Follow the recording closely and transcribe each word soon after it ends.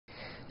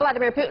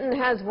Vladimir Putin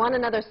has won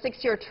another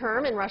 6-year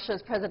term in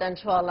Russia's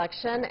presidential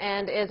election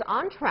and is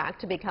on track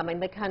to becoming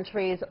the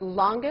country's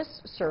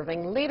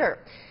longest-serving leader.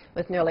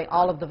 With nearly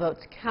all of the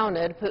votes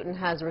counted, Putin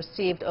has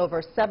received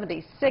over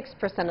 76%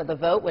 of the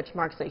vote, which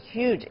marks a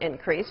huge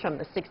increase from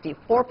the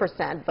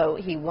 64%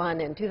 vote he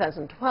won in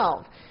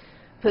 2012.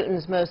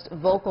 Putin's most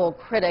vocal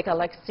critic,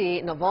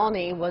 Alexei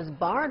Navalny, was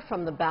barred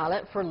from the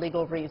ballot for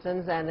legal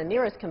reasons, and the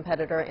nearest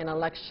competitor in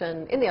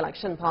the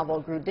election,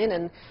 Pavel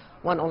Grudinin,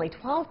 won only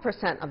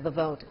 12% of the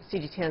vote.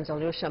 CGTN's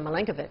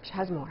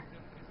has more.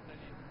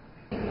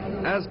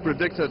 As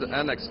predicted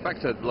and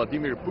expected,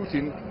 Vladimir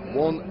Putin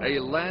won a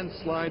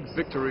landslide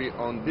victory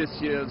on this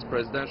year's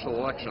presidential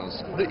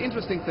elections. The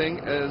interesting thing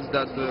is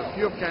that a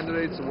few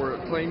candidates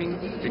were claiming,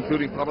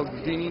 including Pavel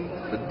Grudinin,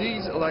 that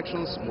these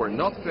elections were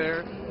not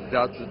fair,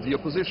 that the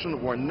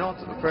opposition were not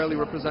fairly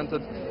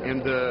represented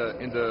in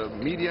the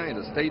media, in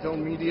the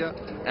state-owned media,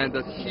 and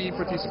that he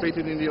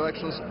participated in the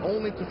elections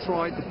only to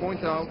try to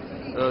point out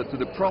to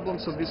the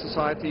problems of this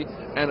society.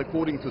 And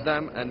according to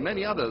them and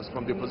many others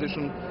from the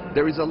opposition,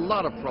 there is a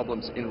lot of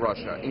problems in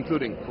Russia,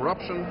 including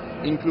corruption,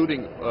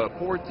 including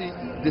poverty,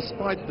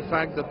 despite the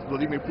fact that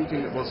Vladimir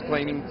Putin was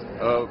claiming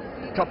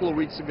a couple of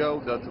weeks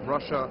ago that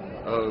Russia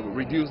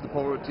reduced the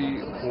poverty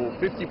for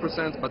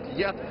 50%, but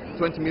yet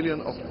 20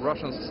 million of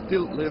Russians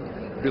still live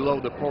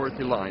below the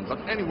poverty line. But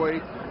anyway,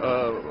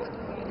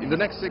 in the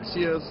next 6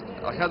 years,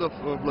 ahead of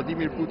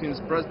Vladimir Putin's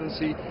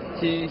presidency,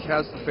 he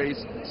has to face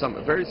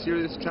some very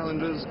serious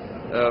challenges.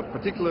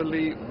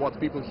 Particularly, what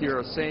people here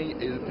are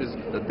saying is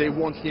that they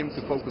want him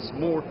to focus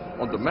more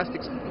on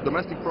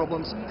domestic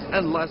problems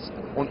and less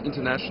on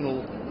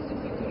international,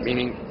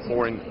 meaning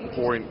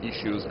foreign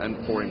issues and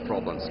foreign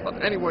problems.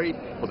 But anyway,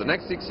 for the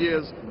next 6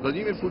 years,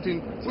 Vladimir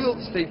Putin will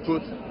stay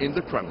put in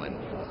the Kremlin.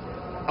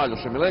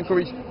 Alexei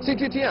Navalny,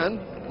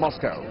 CGTN,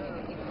 Moscow.